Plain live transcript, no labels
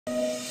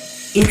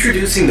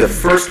Introducing the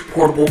first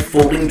portable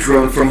folding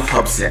drone from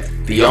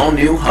Hubsan, the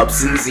all-new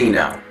Hubsan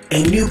Zino,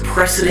 a new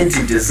precedent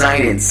in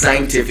design and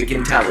scientific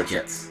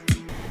intelligence.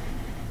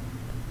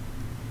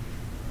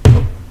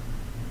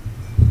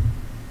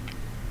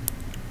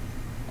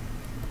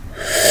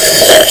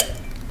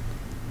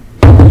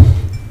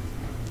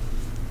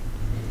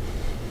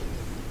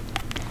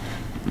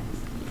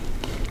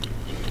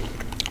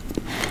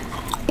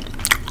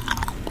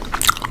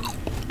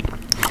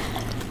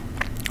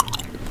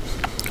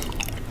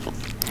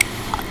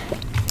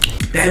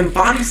 That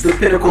embodies the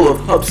pinnacle of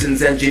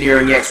Hubsan's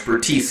engineering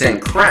expertise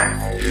and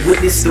craft.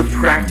 Witness the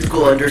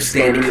practical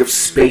understanding of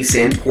space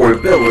and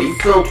portability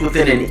built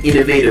within an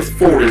innovative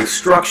folding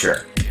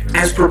structure,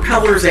 as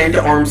propellers and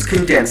arms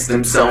condense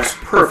themselves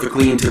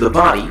perfectly into the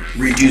body,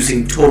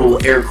 reducing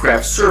total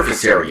aircraft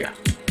surface area.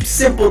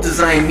 Simple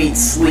design meets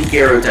sleek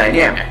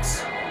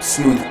aerodynamics.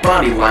 Smooth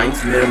body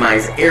lines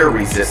minimize air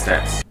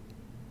resistance.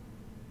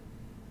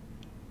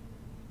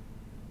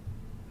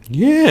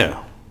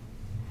 Yeah.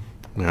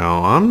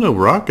 Now, I'm no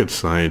rocket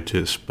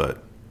scientist,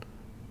 but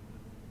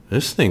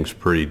this thing's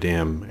pretty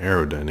damn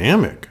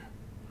aerodynamic.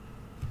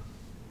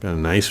 Got a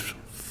nice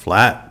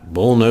flat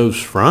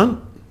bullnose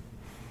front.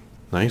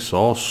 Nice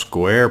all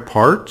square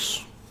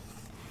parts.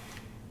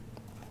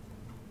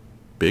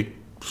 Big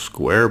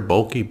square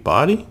bulky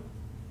body.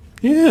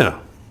 Yeah,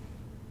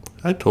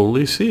 I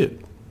totally see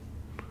it.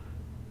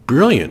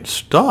 Brilliant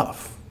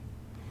stuff.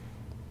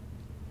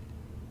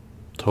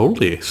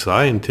 Totally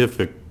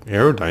scientific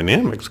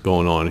aerodynamics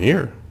going on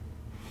here.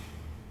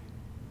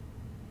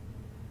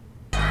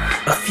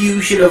 A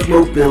fusion of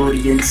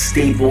mobility and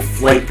stable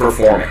flight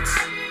performance.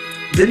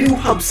 The new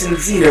Hubsan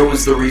Zino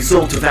is the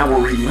result of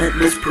our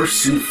relentless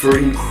pursuit for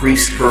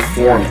increased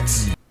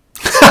performance.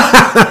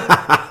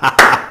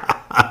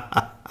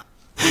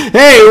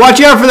 Hey,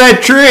 watch out for that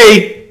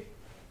tree!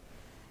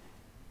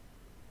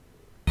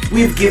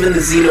 We've given the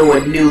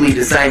Zino a newly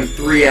designed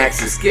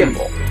 3-axis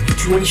gimbal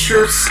to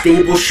ensure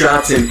stable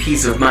shots and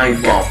peace of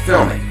mind while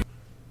filming.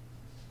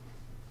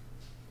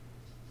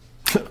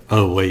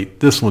 Oh wait,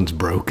 this one's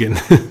broken.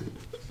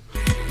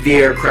 The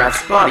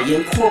aircraft's body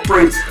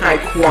incorporates high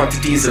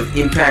quantities of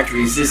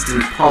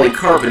impact-resistant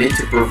polycarbonate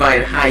to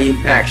provide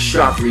high-impact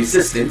shock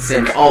resistance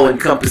and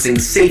all-encompassing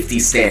safety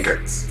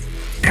standards.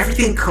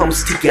 Everything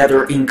comes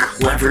together in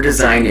clever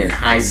design and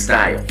high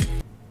style.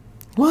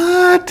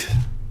 What?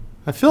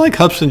 I feel like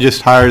Hubsan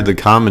just hired the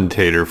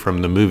commentator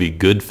from the movie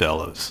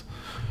Goodfellas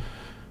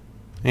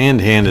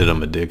and handed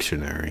him a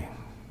dictionary.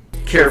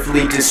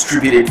 Carefully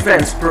distributed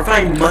vents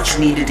provide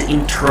much-needed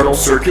internal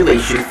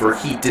circulation for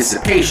heat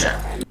dissipation.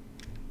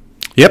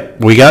 Yep,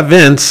 we got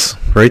vents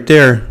right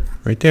there.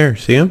 Right there.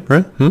 See them?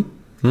 Right?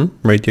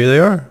 Right there they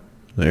are.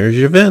 There's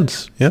your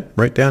vents. Yep,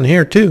 right down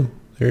here too.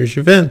 There's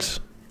your vents.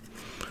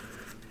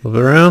 Move it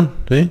around.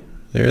 See?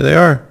 There they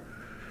are.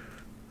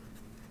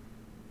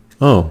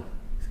 Oh.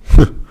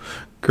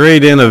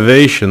 Great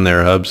innovation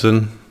there,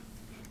 Hubsan.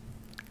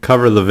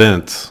 Cover the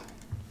vents.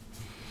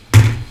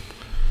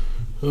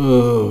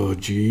 Oh,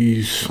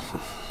 jeez.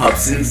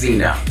 Hubsan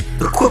Zino,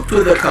 equipped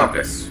with a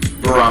compass,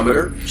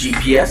 barometer,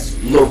 GPS,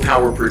 low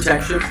power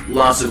protection,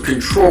 loss of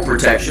control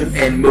protection,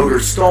 and motor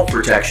stall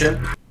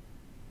protection.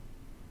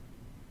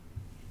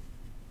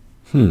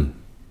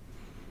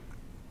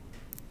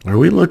 Are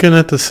we looking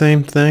at the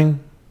same thing?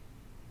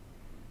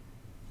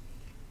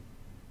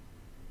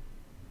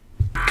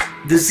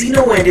 The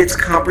Zino and its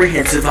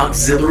comprehensive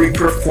auxiliary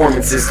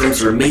performance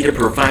systems are made to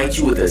provide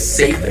you with a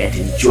safe and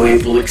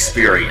enjoyable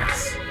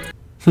experience.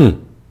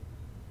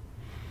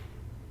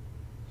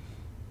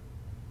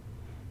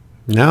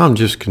 Now I'm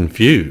just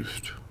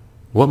confused.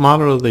 What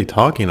model are they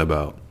talking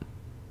about?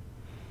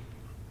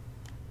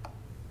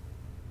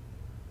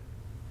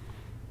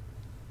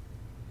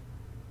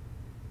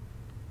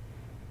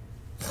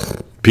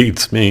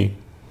 Beats me.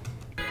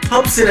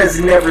 Hubsan has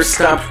never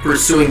stopped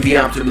pursuing the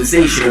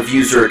optimization of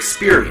user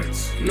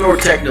experience, nor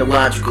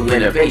technological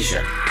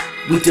innovation.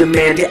 We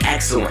demand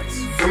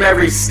excellence from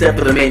every step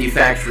of the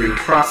manufacturing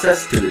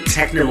process to the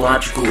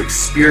technological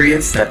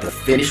experience that the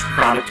finished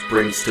product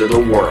brings to the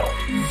world.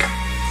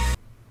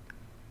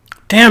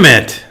 Damn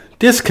it!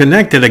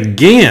 Disconnected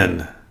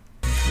again!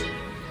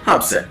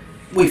 Hubsan,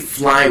 we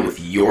fly with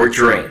your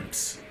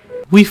dreams.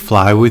 We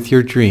fly with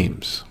your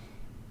dreams.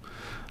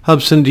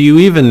 Hubsan, do you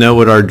even know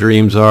what our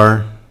dreams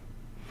are?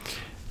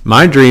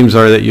 My dreams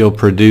are that you'll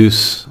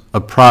produce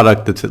a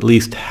product that's at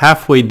least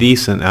halfway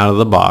decent out of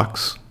the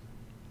box,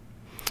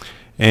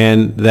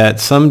 and that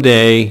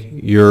someday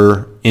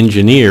your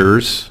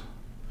engineers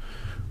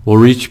will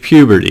reach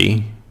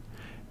puberty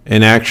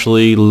and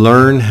actually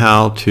learn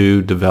how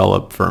to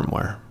develop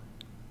firmware.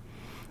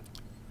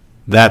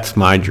 That's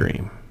my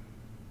dream.